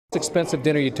Expensive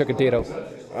dinner you took a date out?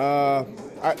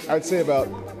 I'd say about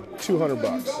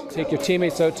 $200. Take your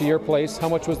teammates out to your place. How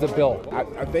much was the bill?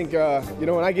 I think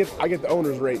when I get the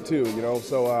owner's rate too.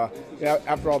 So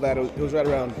after all that, it was right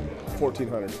around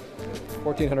 $1,400.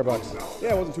 $1,400.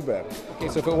 Yeah, it wasn't too bad. Okay,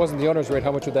 so if it wasn't the owner's rate,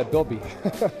 how much would that bill be?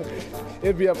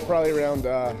 It'd be up probably around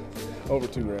over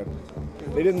 $2,000.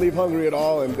 They didn't leave hungry at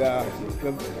all, and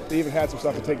they even had some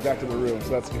stuff to take back to the room, so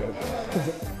that's good.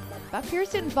 But Pierce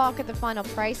didn't balk at the final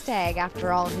price tag.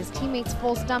 After all, his teammates'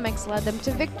 full stomachs led them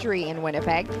to victory in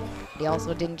Winnipeg. He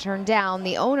also didn't turn down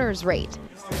the owner's rate.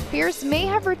 Pierce may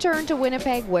have returned to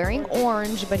Winnipeg wearing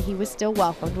orange, but he was still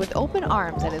welcomed with open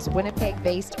arms at his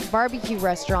Winnipeg-based barbecue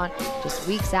restaurant just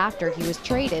weeks after he was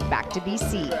traded back to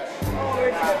BC. Oh,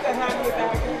 it's good to have you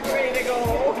back. Ready to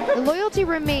go. The loyalty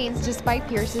remains despite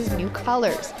Pierce's new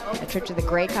colors. A trip to the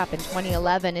Grey Cup in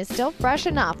 2011 is still fresh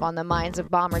enough on the minds of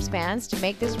Bombers fans to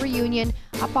make this reunion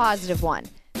a positive one.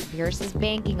 Pierce is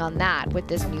banking on that with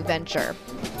this new venture.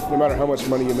 No matter how much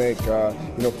money you make,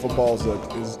 football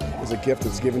is a gift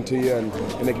that's given to you,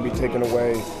 and it can be taken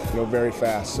away, very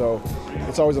fast. So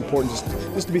it's always important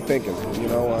just to be thinking,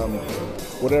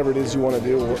 whatever it is you want to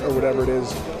do or whatever it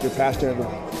is you're passionate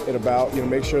about,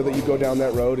 make sure that you go down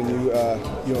that road and you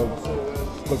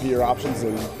look at your options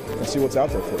and see what's out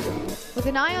there for you. With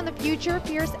an eye on the future,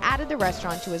 Pierce added the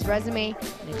restaurant to his resume,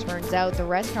 and it turns out the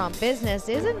restaurant business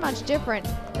isn't much different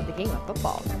than the game of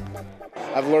football.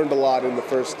 I've learned a lot in the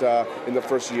first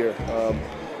year,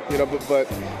 but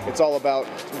it's all about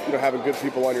having good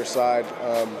people on your side.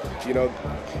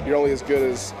 You're only as good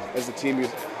as the team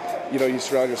you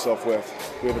surround yourself with.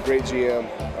 We have a great GM,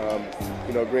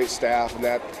 great staff, and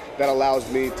that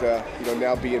allows me to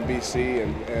now be in BC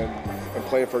and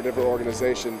playing for a different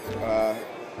organization,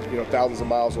 thousands of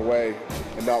miles away,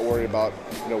 and not worry about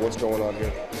what's going on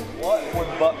here. What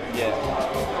would Buck get?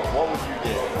 What would you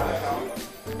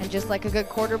get? And just like a good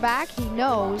quarterback, he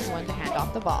knows when to hand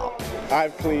off the ball.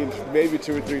 I've cleaned maybe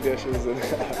 2 or 3 dishes and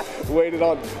waited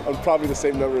on probably the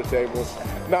same number of tables.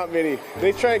 Not many.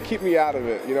 They try and keep me out of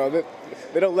it.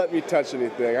 They don't let me touch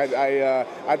anything.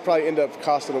 I'd probably end up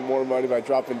costing them more money by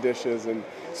dropping dishes and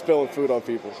spilling food on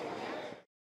people.